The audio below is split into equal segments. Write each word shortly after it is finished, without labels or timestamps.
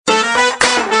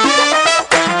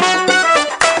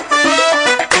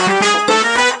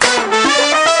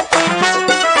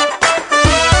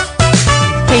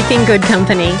Keeping Good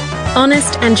Company.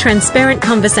 Honest and transparent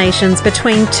conversations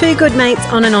between two good mates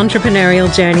on an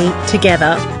entrepreneurial journey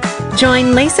together.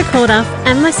 Join Lisa Corduff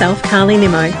and myself, Carly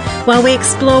Nimmo, while we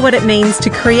explore what it means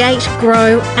to create,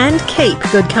 grow and keep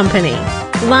good company.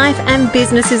 Life and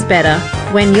business is better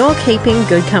when you're keeping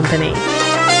good company.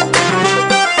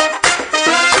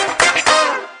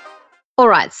 All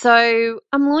right, so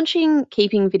I'm launching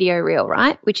Keeping Video Real,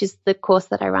 right, which is the course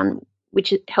that I run,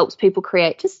 which helps people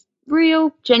create just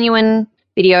real, genuine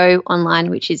video online,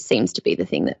 which seems to be the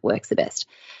thing that works the best.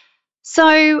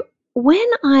 So when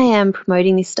I am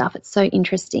promoting this stuff, it's so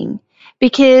interesting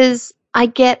because I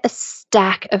get a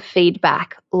stack of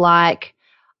feedback like,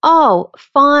 oh,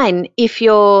 fine if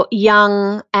you're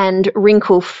young and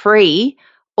wrinkle-free,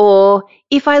 or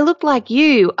if I looked like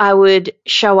you, I would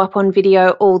show up on video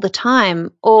all the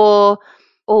time, or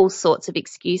all sorts of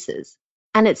excuses.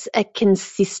 And it's a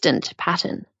consistent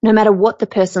pattern, no matter what the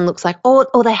person looks like, or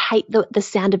they hate the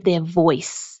sound of their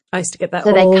voice. I used to get that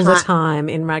all the time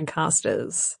in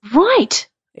Radcasters. Right.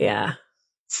 Yeah.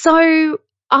 So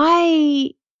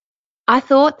I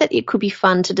thought that it could be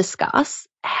fun to discuss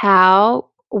how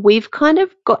we've kind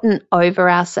of gotten over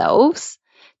ourselves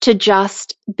to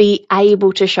just be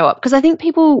able to show up. Because I think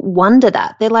people wonder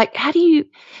that. They're like,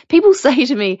 people say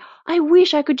to me, I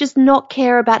wish I could just not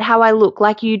care about how I look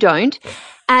like you don't.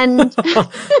 And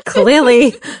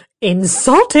clearly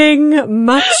insulting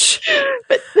much.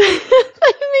 But I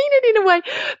mean it in a way.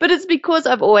 But it's because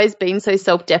I've always been so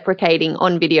self-deprecating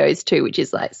on videos too, which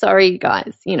is like, sorry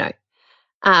guys,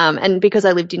 and because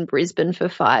I lived in Brisbane for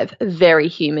 5 very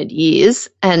humid years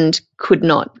and could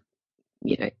not,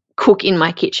 cook in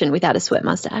my kitchen without a sweat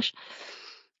mustache.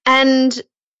 But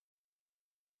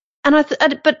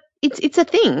it's a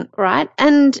thing, right?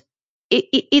 And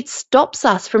it stops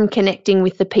us from connecting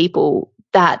with the people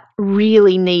that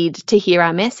really need to hear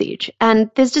our message. And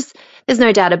there's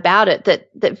no doubt about it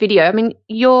that video, I mean,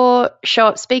 your Show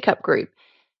Up Speak Up group,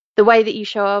 the way that you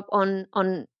show up on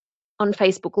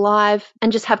Facebook Live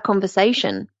and just have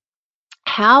conversation,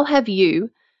 how have you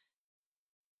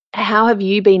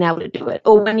been able to do it?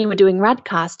 Or when you were doing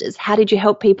Radcasters, how did you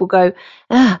help people go,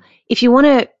 if you want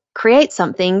to create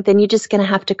something, then you're just going to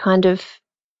have to kind of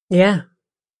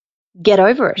get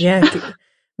over it. Yeah,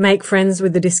 make friends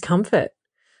with the discomfort.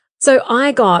 So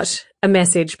I got a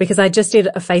message because I just did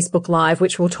a Facebook Live,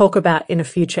 which we'll talk about in a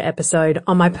future episode,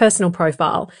 on my personal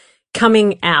profile,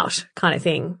 coming out kind of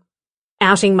thing,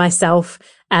 outing myself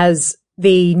as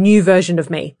the new version of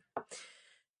me.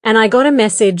 And I got a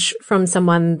message from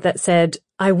someone that said,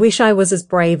 I wish I was as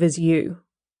brave as you.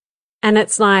 And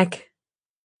it's like,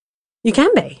 you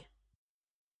can be.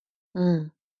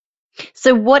 Mm.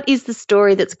 So what is the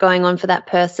story that's going on for that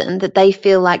person that they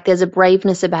feel like there's a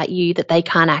braveness about you that they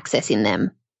can't access in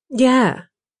them? Yeah.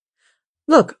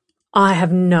 Look, I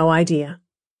have no idea.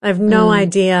 I have no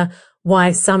idea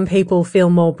why some people feel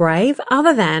more brave,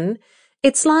 other than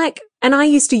it's like, and I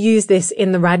used to use this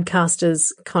in the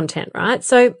Radcasters content, right?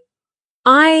 So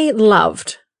I've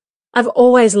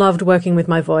always loved working with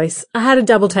my voice. I had a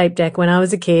double tape deck when I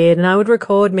was a kid and I would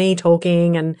record me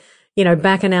talking and,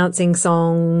 back announcing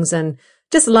songs, and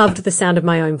just loved the sound of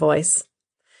my own voice.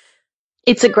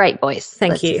 It's a great voice.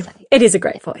 Thank you. It is a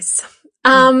great voice.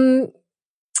 And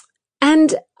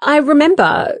I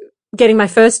remember getting my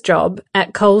first job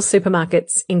at Coles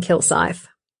Supermarkets in Kilsyth,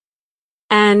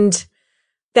 and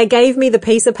they gave me the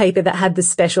piece of paper that had the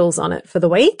specials on it for the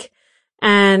week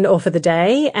or for the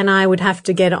day. And I would have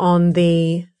to get on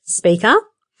the speaker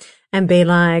and be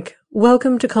like,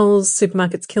 welcome to Coles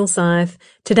Supermarkets Kilsyth.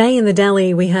 Today in the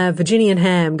deli, we have Virginian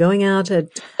ham going out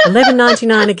at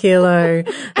 $11.99 a kilo.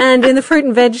 And in the fruit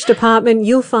and veg department,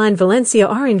 you'll find Valencia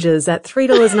oranges at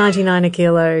 $3.99 a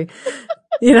kilo.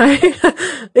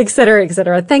 Et cetera, et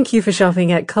cetera. Thank you for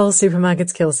shopping at Coles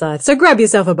Supermarkets Kilsyth. So grab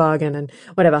yourself a bargain and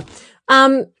whatever.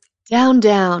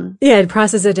 Down. Yeah,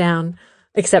 prices are down,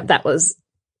 except that was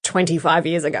 25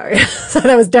 years ago. So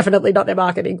that was definitely not their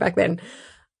marketing back then.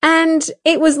 And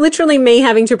it was literally me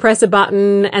having to press a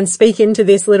button and speak into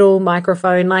this little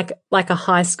microphone like a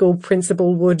high school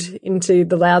principal would into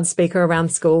the loudspeaker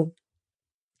around school.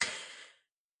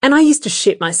 And I used to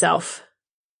shit myself.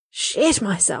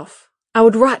 I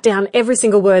would write down every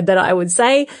single word that I would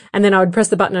say, and then I would press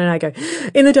the button and I'd go,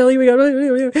 in the deli we go,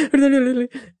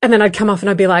 and then I'd come off and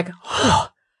I'd be like, oh,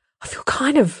 I feel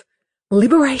kind of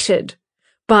liberated,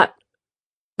 but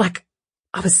like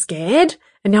I was scared,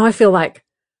 and now I feel like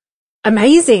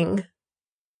amazing.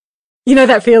 You know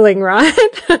that feeling, right?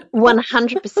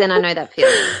 100% I know that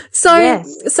feeling. So,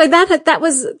 yes. So that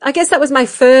was, I guess that was my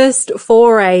first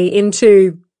foray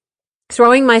into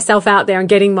throwing myself out there and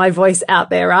getting my voice out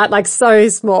there, right? Like so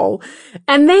small.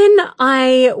 And then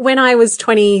when I was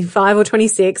 25 or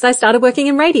 26, I started working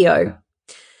in radio.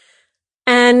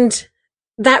 And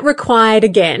that required,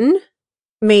 again,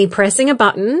 me pressing a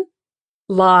button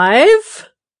live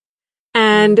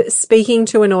and speaking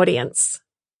to an audience.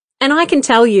 And I can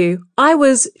tell you, I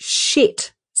was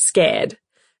shit scared.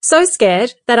 So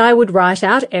scared that I would write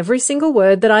out every single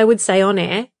word that I would say on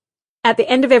air. At the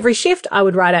end of every shift, I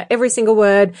would write out every single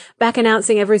word, back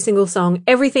announcing every single song.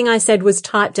 Everything I said was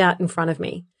typed out in front of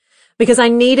me because I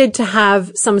needed to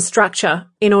have some structure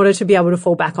in order to be able to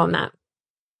fall back on that.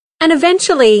 And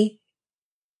eventually,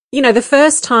 you know, the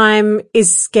first time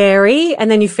is scary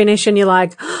and then you finish and you're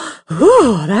like,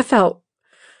 oh, that felt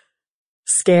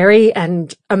scary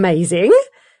and amazing.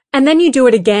 And then you do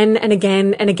it again and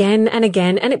again and again and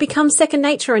again, and it becomes second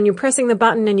nature, and you're pressing the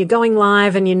button and you're going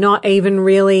live and you're not even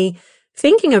really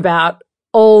thinking about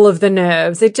all of the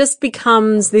nerves. It just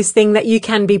becomes this thing that you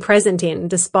can be present in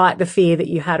despite the fear that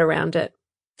you had around it.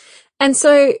 And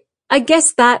so I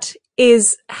guess that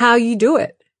is how you do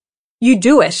it. You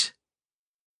do it.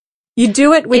 You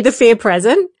do it with the fear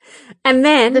present, and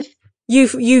then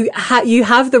you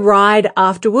have the ride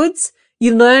afterwards.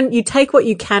 You learn, you take what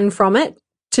you can from it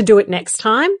to do it next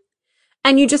time,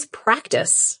 and you just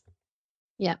practice.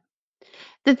 Yeah.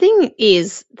 The thing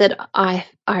is that I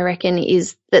reckon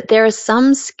is that there are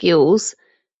some skills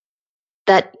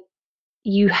that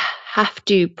you have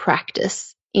to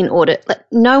practice in order. Like,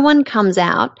 no one comes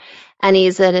out and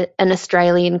is an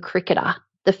Australian cricketer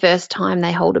the first time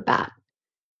they hold a bat.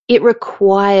 It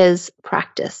requires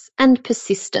practice and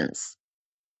persistence.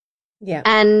 Yeah.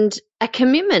 And a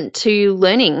commitment to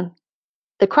learning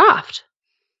the craft.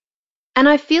 And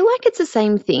I feel like it's the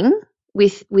same thing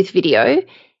with video.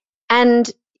 And,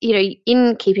 you know,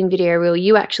 in Keeping Video Real,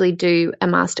 you actually do a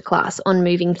masterclass on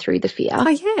moving through the fear. Oh,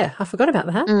 yeah. I forgot about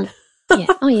that. Yeah.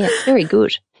 Oh, yeah. It's very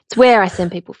good. It's where I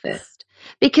send people first,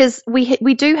 because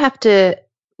we do have to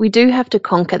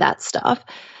conquer that stuff.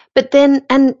 But then,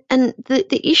 and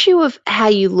the issue of how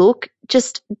you look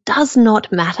just does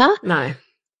not matter. No.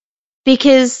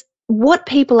 Because what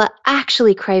people are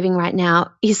actually craving right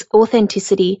now is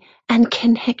authenticity and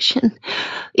connection.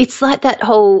 It's like that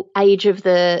whole age of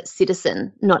the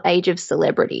citizen, not age of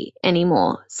celebrity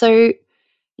anymore. So, you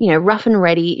know, rough and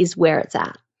ready is where it's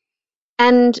at.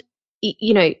 And,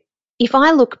 you know, if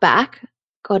I look back,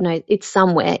 God knows,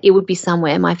 it would be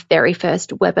somewhere, my very first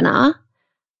webinar,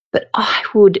 but I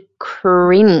would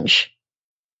cringe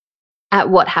at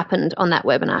what happened on that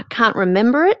webinar. Can't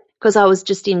remember it, because I was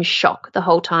just in shock the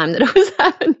whole time that it was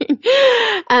happening.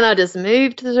 And I just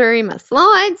moved through my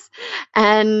slides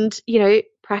and, you know,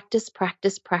 practice.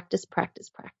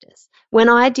 When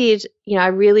I did, you know, I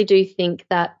really do think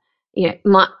that, you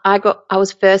know, I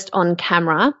was first on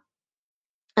camera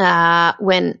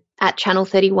when at Channel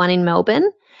 31 in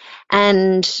Melbourne,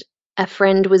 and a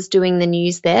friend was doing the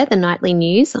news there, the nightly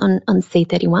news on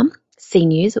C31, C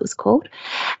News it was called.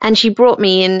 And she brought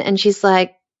me in and she's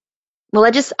like, well,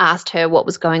 I just asked her what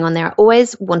was going on there. I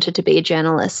always wanted to be a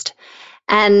journalist.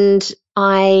 And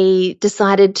I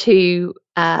decided to, you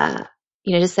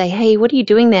know, to say, hey, what are you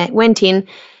doing there? Went in.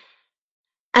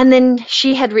 And then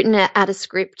she had written out a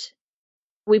script.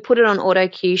 We put it on auto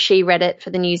cue. She read it for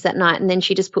the news that night. And then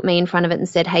she just put me in front of it and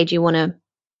said, hey, do you want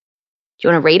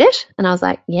to read it? And I was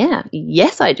like,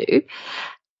 yes, I do.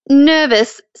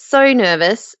 Nervous, so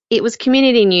nervous. It was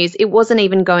community news. It wasn't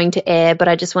even going to air, but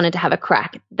I just wanted to have a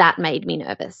crack. That made me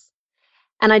nervous.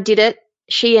 And I did it.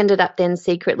 She ended up then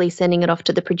secretly sending it off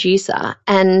to the producer,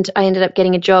 and I ended up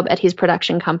getting a job at his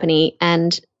production company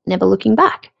and never looking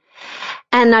back.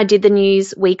 And I did the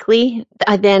news weekly.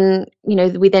 I then, you know,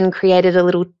 we then created a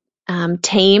little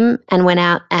team and went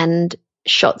out and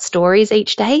shot stories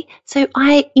each day. So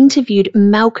I interviewed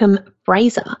Malcolm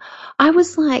Fraser. I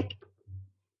was like,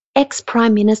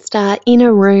 ex-Prime Minister in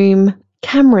a room,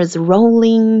 cameras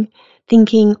rolling,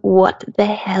 thinking, what the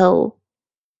hell?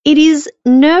 It is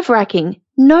nerve-wracking,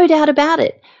 no doubt about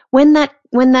it. When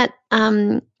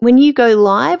you go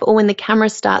live or when the camera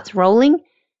starts rolling,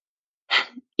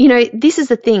 you know, this is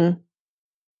the thing.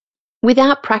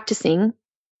 Without practicing,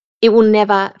 it will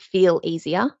never feel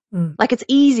easier. Like, it's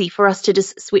easy for us to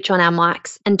just switch on our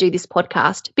mics and do this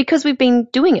podcast because we've been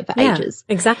doing it for ages.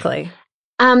 Exactly.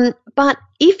 But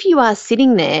if you are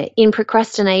sitting there in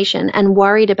procrastination and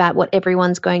worried about what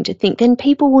everyone's going to think, then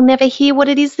people will never hear what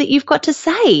it is that you've got to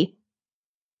say.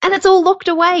 And it's all locked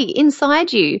away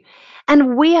inside you.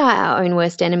 And we are our own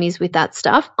worst enemies with that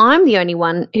stuff. I'm the only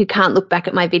one who can't look back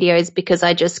at my videos because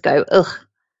I just go, ugh.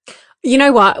 You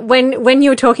know what? When you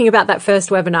were talking about that first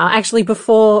webinar, actually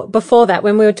before that,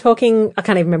 when we were talking, I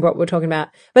can't even remember what we were talking about,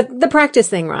 but the practice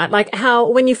thing, right? Like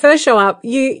how when you first show up,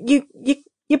 you're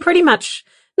pretty much,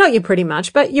 not you're pretty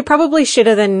much, but you're probably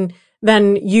shitter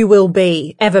than you will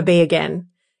ever be again.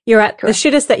 You're at Correct. the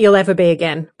shittest that you'll ever be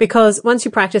again, because once you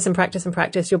practice and practice and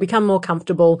practice, you'll become more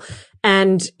comfortable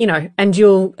and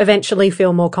you'll eventually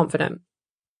feel more confident.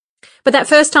 But that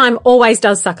first time always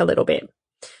does suck a little bit.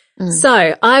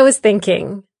 So I was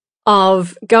thinking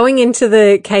of going into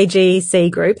the KGC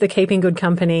group, the Keeping Good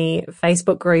Company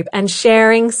Facebook group, and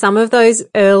sharing some of those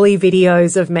early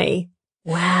videos of me.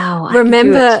 Wow.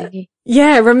 Remember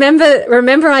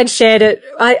I'd shared it.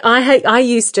 I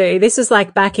used to, this was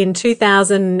like back in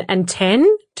 2009,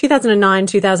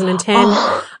 2010.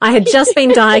 I had just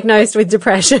been diagnosed with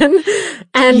depression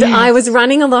and I was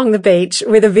running along the beach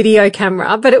with a video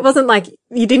camera, but it wasn't like,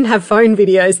 you didn't have phone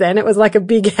videos then. It was like a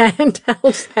big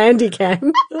handheld handy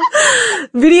cam,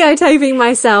 videotaping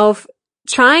myself,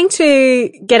 trying to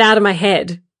get out of my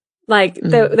head. Like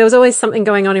there was always something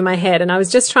going on in my head and I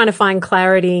was just trying to find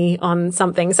clarity on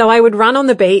something. So I would run on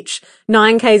the beach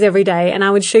 9Ks every day and I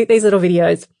would shoot these little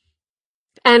videos.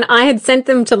 And I had sent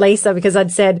them to Lisa because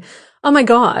I'd said, oh my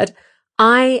God,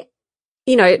 like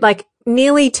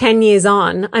nearly 10 years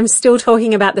on, I'm still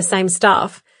talking about the same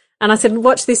stuff. And I said,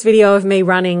 watch this video of me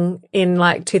running in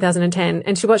like 2010.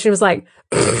 And she watched it and was like,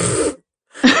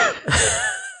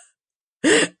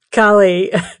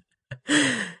 Carly,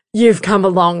 you've come a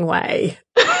long way.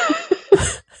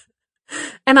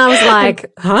 And I was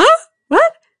like, huh?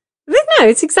 What? No,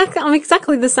 I'm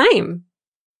exactly the same.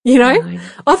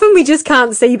 Often we just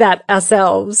can't see that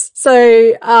ourselves.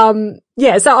 So, so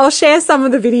I'll share some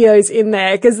of the videos in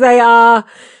there because they are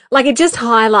like, it just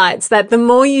highlights that the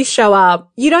more you show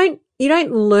up, you don't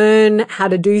learn how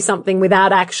to do something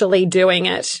without actually doing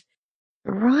it.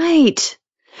 Right.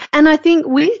 And I think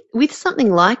with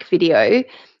something like video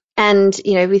and,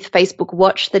 with Facebook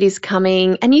Watch that is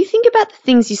coming and you think about the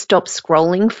things you stop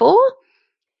scrolling for,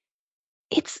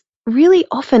 it's really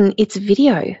often it's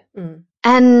video.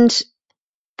 And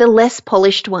the less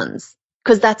polished ones,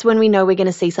 because that's when we know we're going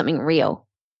to see something real.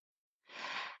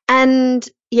 And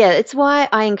it's why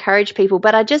I encourage people,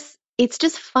 but it's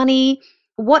just funny.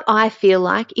 What I feel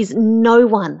like is no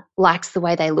one likes the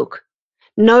way they look.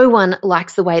 No one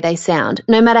likes the way they sound.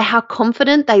 No matter how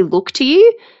confident they look to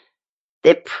you,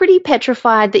 they're pretty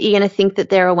petrified that you're going to think that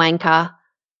they're a wanker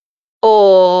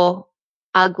or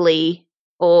ugly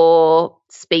or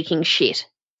speaking shit.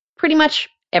 Pretty much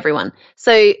everyone.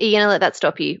 So are you going to let that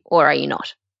stop you or are you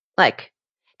not? Like,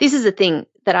 this is a thing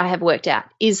that I have worked out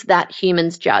is that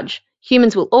humans judge.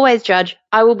 Humans will always judge.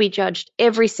 I will be judged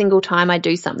every single time I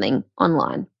do something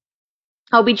online.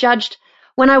 I'll be judged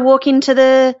when I walk into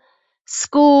the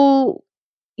school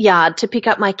yard to pick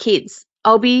up my kids.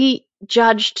 I'll be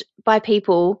judged by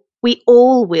people. We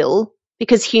all will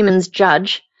because humans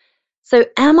judge. So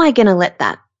am I going to let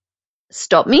that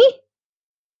stop me?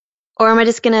 Or am I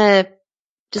just going to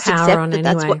accept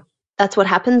that that's what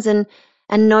happens and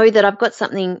know that I've got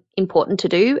something important to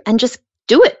do and just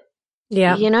do it?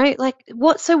 Yeah.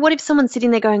 What if someone's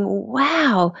sitting there going,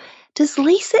 wow, does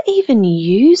Lisa even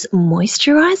use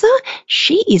moisturizer?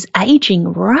 She is aging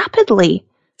rapidly.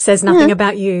 Says nothing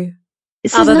about you.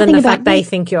 Other than the fact they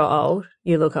think you're old,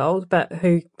 you look old, but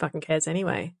who fucking cares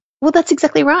anyway? Well, that's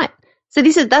exactly right. So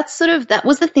that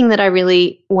was the thing that I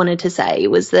really wanted to say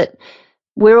was that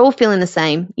we're all feeling the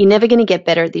same. You're never going to get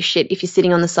better at this shit if you're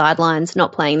sitting on the sidelines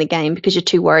not playing the game because you're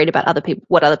too worried about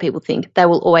what other people think. They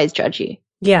will always judge you.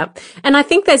 Yeah. And I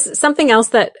think there's something else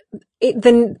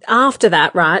then after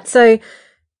that, right? So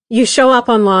you show up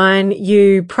online,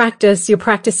 you practice, you're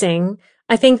practicing.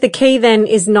 I think the key then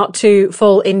is not to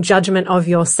fall in judgment of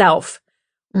yourself.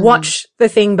 Mm-hmm. Watch the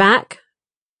thing back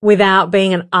without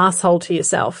being an asshole to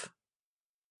yourself.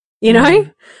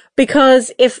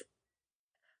 Because if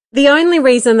the only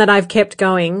reason that I've kept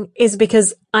going is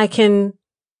because I've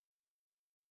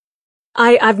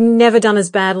never done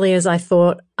as badly as I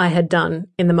thought I had done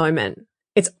in the moment.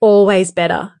 It's always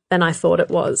better than I thought it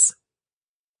was.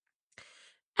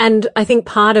 And I think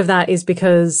part of that is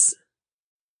because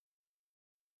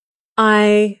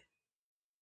I've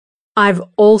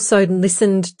also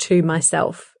listened to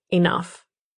myself enough.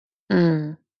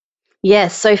 Yeah,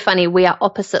 so funny. We are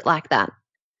opposite like that.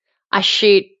 I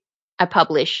shoot, I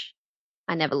publish,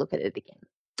 I never look at it again.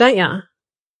 Don't ya?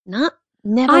 No,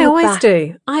 never. I always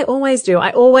do.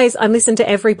 I listen to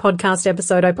every podcast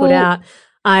episode I put out.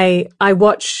 I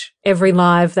watch every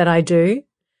live that I do.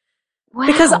 Wow.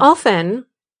 Because often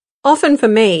for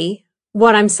me,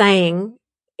 what I'm saying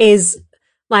is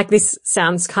like, this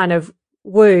sounds kind of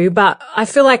woo, but I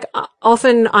feel like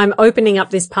often I'm opening up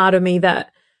this part of me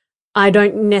that I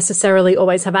don't necessarily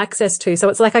always have access to. So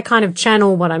it's like I kind of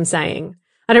channel what I'm saying.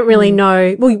 I don't really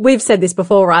know. Well, we've said this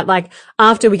before, right? Like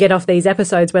after we get off these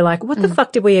episodes, we're like, what the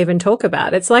fuck did we even talk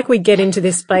about? It's like we get into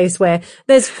this space where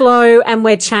there's flow and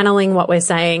we're channeling what we're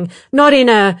saying, not in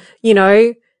a,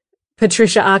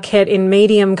 Patricia Arquette in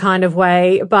Medium kind of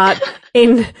way, but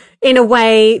in a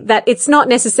way that it's not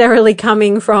necessarily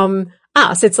coming from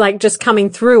us. It's like just coming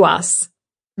through us.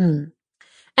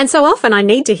 And so often I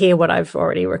need to hear what I've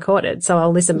already recorded, so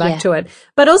I'll listen back to it.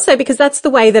 But also because that's the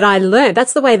way that I learned.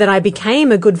 That's the way that I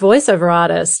became a good voiceover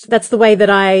artist. That's the way that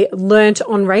I learnt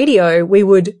on radio. We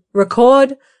would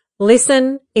record,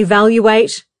 listen,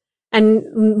 evaluate, and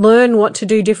learn what to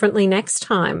do differently next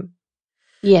time.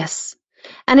 Yes.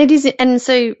 And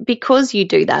so because you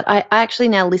do that, I actually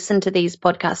now listen to these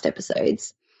podcast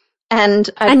episodes. And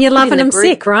you're loving them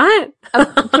sick, right? I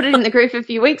put it in the group a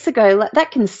few weeks ago, like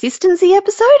that consistency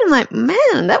episode. I'm like,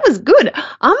 man, that was good.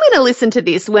 I'm going to listen to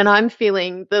this when I'm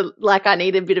feeling like I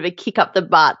need a bit of a kick up the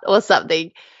butt or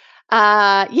something.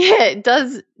 It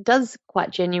does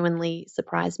quite genuinely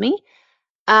surprise me.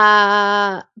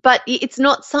 But it's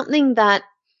not something that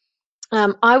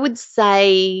I would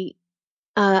say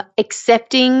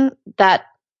accepting that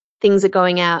things are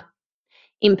going out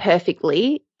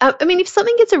imperfectly. I mean, if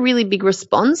something gets a really big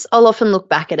response, I'll often look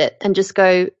back at it and just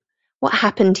go, what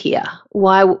happened here?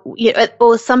 Why?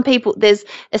 Or some people,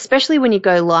 especially when you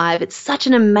go live, it's such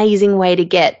an amazing way to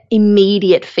get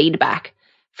immediate feedback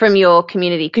from your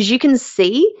community because you can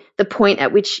see the point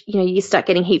at which, you start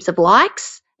getting heaps of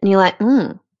likes and you're like,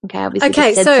 okay, obviously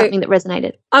just said something that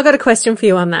resonated. I got a question for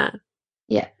you on that.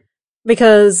 Yeah.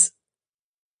 Because,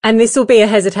 and this will be a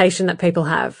hesitation that people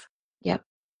have. Yep.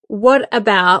 What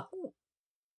about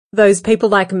those people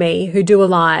like me who do a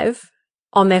live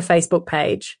on their Facebook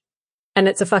page and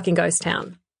it's a fucking ghost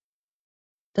town?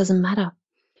 Doesn't matter.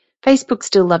 Facebook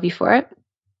still love you for it.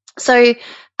 So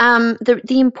the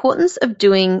importance of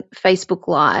doing Facebook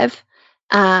Live,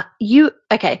 you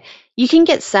can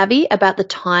get savvy about the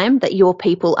time that your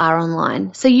people are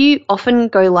online. So you often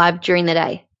go live during the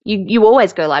day. You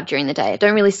always go live during the day. I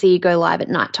don't really see you go live at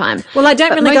nighttime. Well, I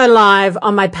don't really go live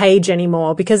on my page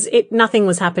anymore because nothing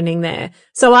was happening there.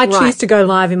 So I choose to go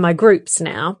live in my groups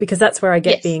now because that's where I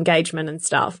get the engagement and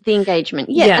stuff. The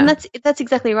engagement. Yeah. And that's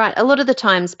exactly right. A lot of the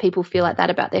times people feel like that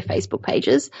about their Facebook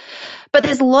pages, but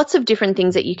there's lots of different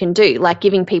things that you can do, like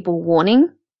giving people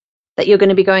warning that you're going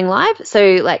to be going live.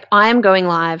 So like I am going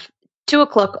live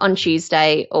 2:00 on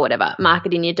Tuesday or whatever, mark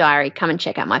it in your diary, come and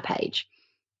check out my page.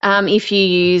 If you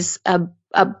use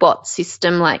a bot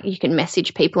system, like you can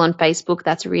message people on Facebook,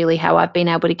 that's really how I've been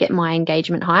able to get my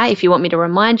engagement high. If you want me to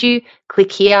remind you,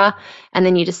 click here and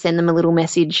then you just send them a little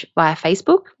message via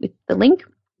Facebook with the link.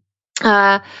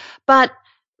 But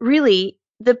really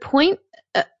the point,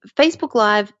 Facebook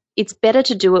Live, it's better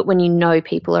to do it when you know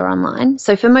people are online.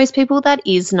 So for most people that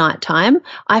is nighttime.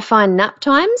 I find nap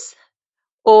times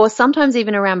or sometimes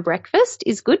even around breakfast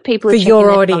is good. People are for your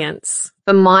audience.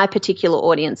 For my particular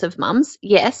audience of mums,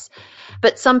 yes.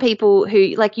 But some people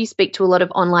who, like you speak to a lot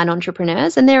of online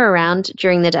entrepreneurs and they're around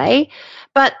during the day.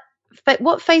 But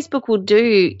what Facebook will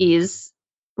do is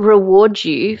reward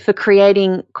you for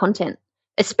creating content,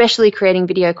 especially creating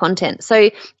video content. So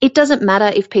it doesn't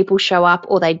matter if people show up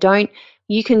or they don't.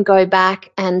 You can go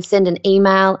back and send an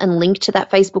email and link to that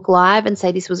Facebook Live and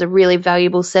say this was a really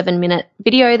valuable 7-minute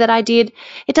video that I did.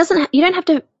 You don't have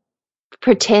to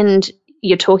pretend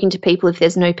you're talking to people if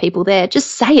there's no people there.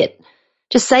 Just say it.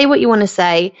 Just say what you want to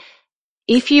say.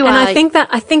 I think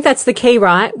that's the key,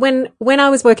 right? When I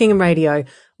was working in radio,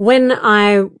 when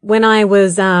I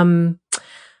was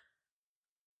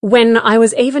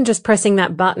even just pressing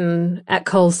that button at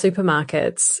Coles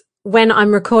supermarkets, when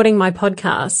I'm recording my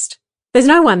podcast, there's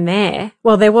no one there.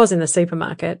 Well, there was in the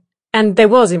supermarket and there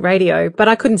was in radio, but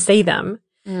I couldn't see them.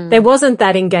 There wasn't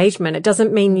that engagement. It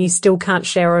doesn't mean you still can't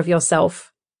share of yourself.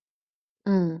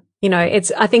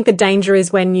 I think the danger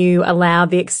is when you allow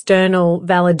the external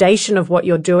validation of what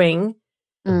you're doing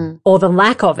or the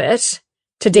lack of it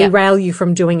to derail you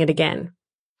from doing it again.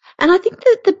 And I think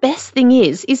that the best thing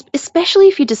is especially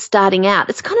if you're just starting out,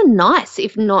 it's kind of nice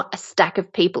if not a stack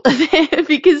of people are there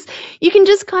because you can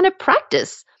just kind of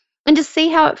practice and just see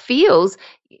how it feels.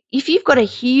 If you've got a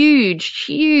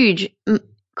huge,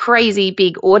 crazy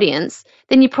big audience,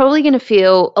 then you're probably going to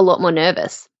feel a lot more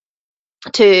nervous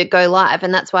to go live.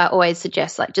 And that's why I always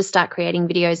suggest just start creating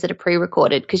videos that are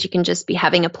pre-recorded because you can just be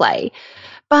having a play.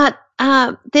 But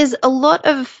there's a lot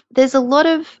of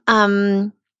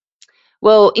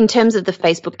in terms of the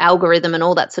Facebook algorithm and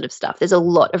all that sort of stuff, there's a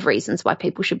lot of reasons why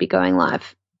people should be going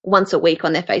live once a week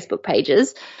on their Facebook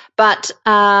pages. But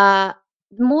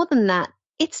more than that,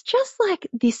 it's just like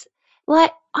this,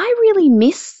 like I really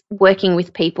miss working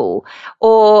with people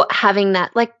or having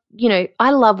that, like, you know,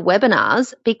 I love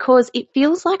webinars because it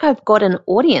feels like I've got an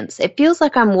audience. It feels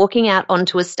like I'm walking out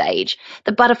onto a stage.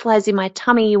 The butterflies in my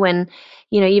tummy when,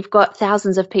 you know, you've got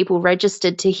thousands of people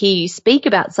registered to hear you speak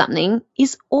about something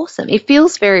is awesome. It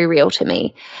feels very real to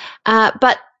me.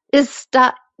 But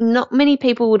not many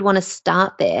people would want to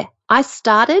start there. I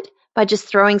started by just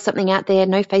throwing something out there,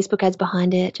 no Facebook ads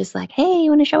behind it, just like, hey, you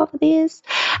want to show up with this?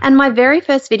 And my very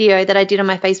first video that I did on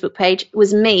my Facebook page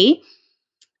was me,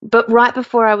 but right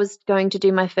before I was going to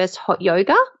do my first hot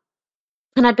yoga.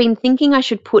 And I'd been thinking I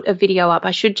should put a video up.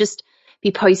 I should just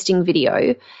be posting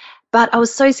video. But I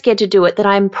was so scared to do it that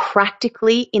I'm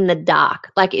practically in the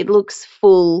dark. Like it looks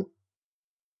full.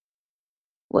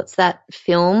 What's that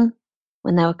film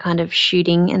when they were kind of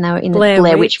shooting and they were in the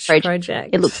Blair Witch Project?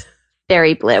 It looks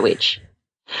very Blair Witch.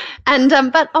 And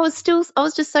but I was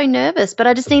just so nervous, but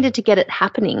I just needed to get it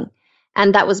happening.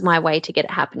 And that was my way to get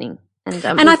it happening.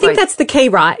 And I think that's the key,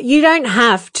 right? You don't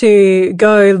have to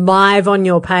go live on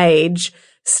your page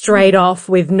straight off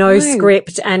with no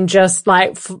script and just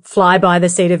like fly by the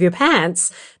seat of your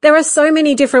pants. There are so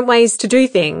many different ways to do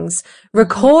things.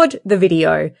 Record the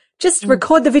video. Just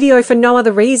record the video for no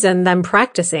other reason than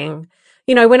practicing.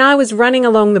 You know, when I was running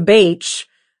along the beach,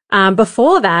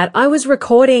 before that, I was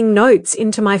recording notes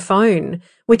into my phone,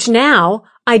 which now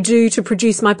I do to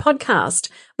produce my podcast.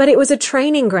 But it was a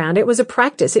training ground. It was a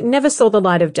practice. It never saw the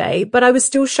light of day, but I was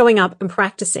still showing up and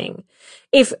practicing.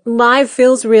 If live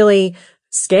feels really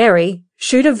scary,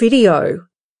 shoot a video.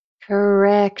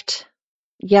 Correct.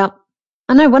 Yep.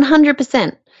 I know,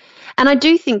 100%. And I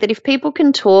do think that if people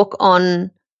can talk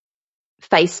on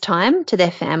FaceTime to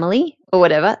their family or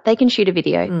whatever, they can shoot a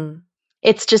video.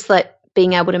 It's just like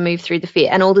being able to move through the fear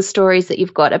and all the stories that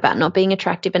you've got about not being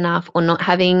attractive enough or not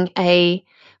having a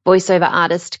voiceover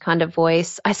artist kind of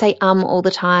voice. I say all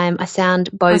the time. I sound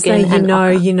bogan. I say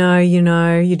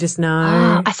you just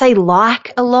know. I say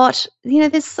like a lot. You know,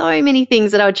 there's so many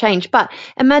things that I would change. But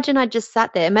imagine I just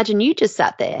sat there. Imagine you just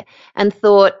sat there and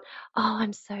thought, oh,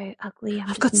 I'm so ugly.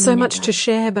 I've got so much to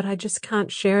share, but I just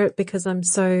can't share it because I'm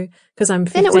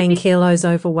 15 kilos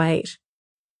overweight.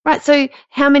 Right. So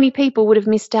how many people would have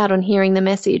missed out on hearing the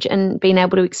message and being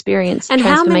able to experience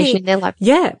transformation in their life?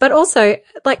 Yeah. But also,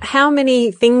 like, how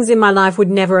many things in my life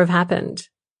would never have happened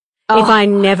if I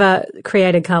never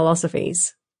created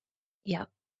Carlosophies? Yeah.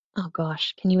 Oh,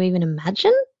 gosh. Can you even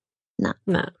imagine?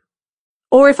 No.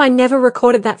 Or if I never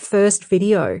recorded that first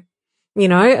video, you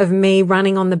know, of me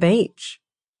running on the beach.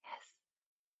 Yes.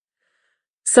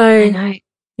 So I know.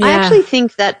 Yeah. I actually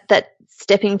think that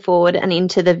stepping forward and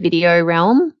into the video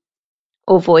realm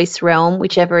or voice realm,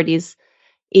 whichever it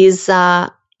is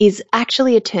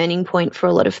actually a turning point for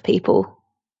a lot of people.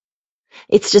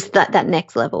 It's just that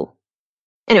next level.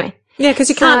 Anyway. Yeah, because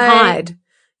you can't hide.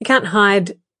 You can't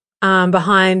hide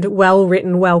behind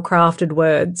well-written, well-crafted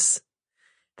words.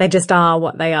 They just are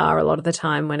what they are a lot of the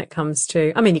time when it comes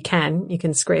to, I mean, you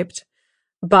can script,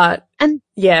 but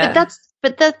yeah.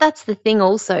 But that's the thing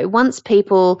also. Once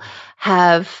people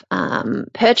have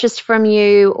purchased from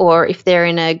you or if they're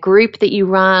in a group that you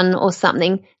run or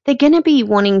something, they're going to be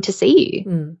wanting to see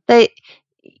you.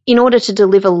 In order to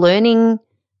deliver learning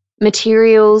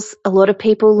materials, a lot of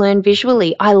people learn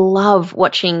visually. I love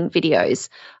watching videos.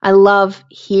 I love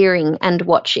hearing and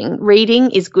watching.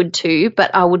 Reading is good too, but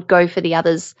I would go for the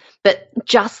others. But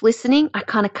just listening, I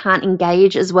kind of can't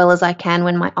engage as well as I can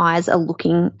when my eyes are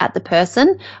looking at the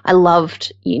person. I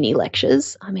loved uni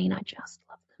lectures. I mean, I just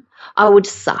love them. I would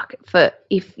suck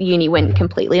if uni went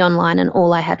completely online and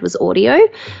all I had was audio.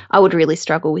 I would really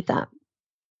struggle with that.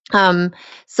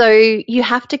 So you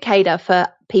have to cater for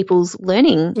people's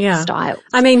learning styles.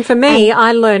 I mean, for me,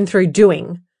 I learn through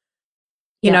doing,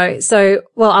 you know, so,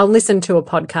 well, I'll listen to a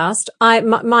podcast.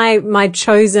 My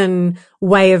chosen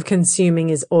way of consuming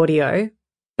is audio,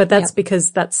 but that's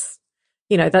because that's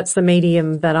the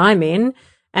medium that I'm in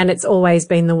and it's always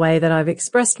been the way that I've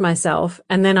expressed myself.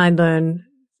 And then I learn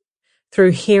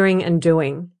through hearing and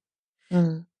doing.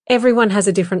 Everyone has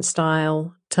a different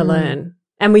style to learn.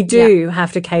 And we do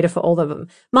have to cater for all of them.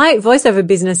 My voiceover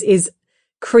business is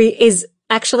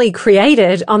actually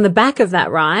created on the back of that,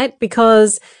 right?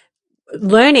 Because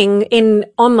in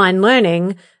online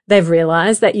learning, they've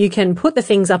realized that you can put the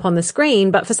things up on the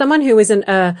screen, but for someone who isn't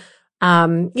a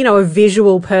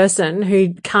visual person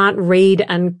who can't read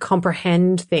and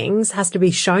comprehend things, has to be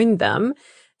shown them.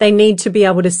 They need to be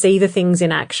able to see the things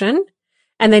in action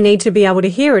and they need to be able to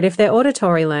hear it if they're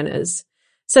auditory learners.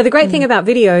 So the great thing about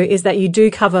video is that you do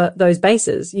cover those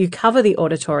bases. You cover the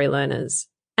auditory learners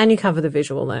and you cover the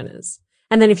visual learners.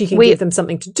 And then if you can give them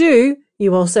something to do,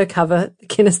 you also cover the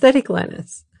kinesthetic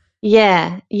learners.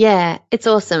 Yeah, it's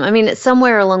awesome. I mean, it's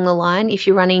somewhere along the line, if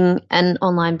you're running an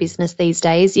online business these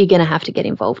days, you're going to have to get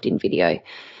involved in video.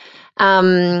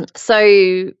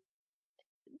 So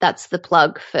that's the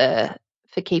plug for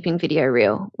Keeping Video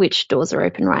Real, which doors are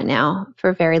open right now for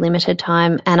a very limited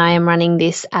time. And I am running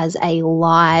this as a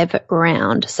live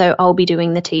round. So I'll be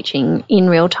doing the teaching in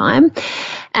real time.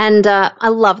 And I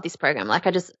love this program. Like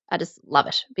I just love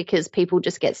it because people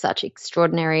just get such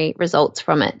extraordinary results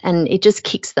from it and it just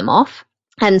kicks them off.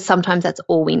 And sometimes that's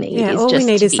all we need is all just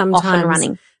we need to is be sometimes off and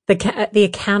running. The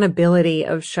accountability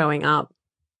of showing up.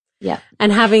 Yeah.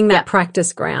 And having that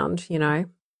practice ground, you know.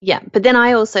 Yeah, but then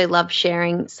I also love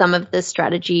sharing some of the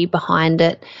strategy behind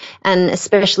it, and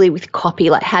especially with copy,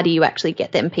 like how do you actually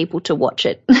get them people to watch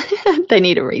it? They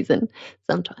need a reason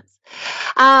sometimes.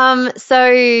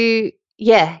 So,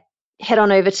 yeah, head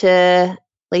on over to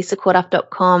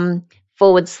lisacorduff.com/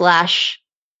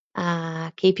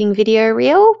 keeping video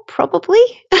real,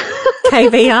 probably.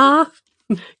 KVR.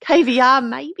 KVR,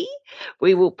 maybe.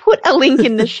 We will put a link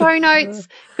in the show notes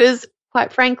because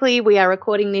quite frankly, we are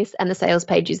recording this and the sales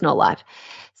page is not live.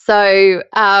 So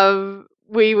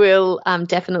we will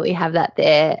definitely have that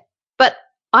there. But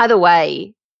either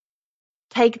way,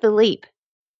 take the leap.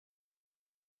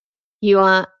 You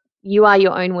are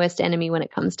your own worst enemy when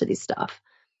it comes to this stuff.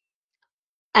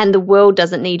 And the world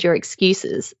doesn't need your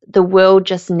excuses. The world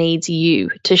just needs you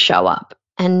to show up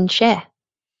and share.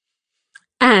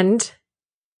 And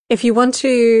if you want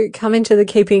to come into the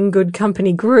Keeping Good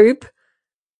Company group,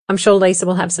 I'm sure Lisa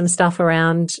will have some stuff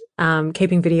around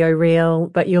keeping video real,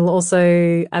 but you'll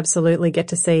also absolutely get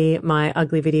to see my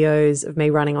ugly videos of me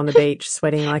running on the beach,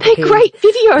 sweating like a pig. Great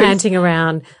videos. Panting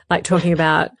around, like talking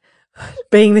about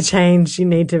being the change you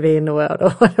need to be in the world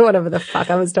or whatever the fuck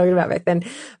I was talking about back then.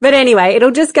 But anyway,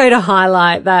 it'll just go to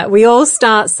highlight that we all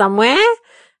start somewhere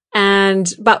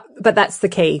but that's the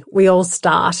key. We all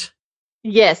start.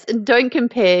 Yes, and don't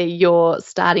compare your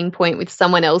starting point with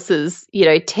someone else's,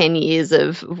 10 years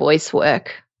of voice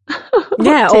work.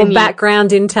 Yeah, or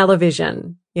background in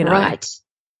television, Right.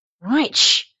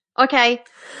 Shh. Okay.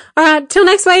 All right, till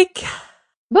next week.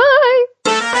 Bye.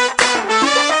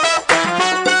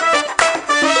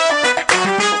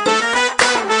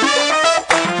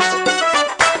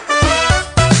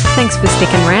 Thanks for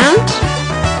sticking around.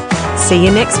 See you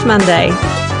next Monday.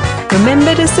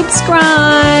 Remember to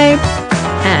subscribe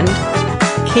and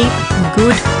keep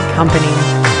good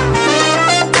company.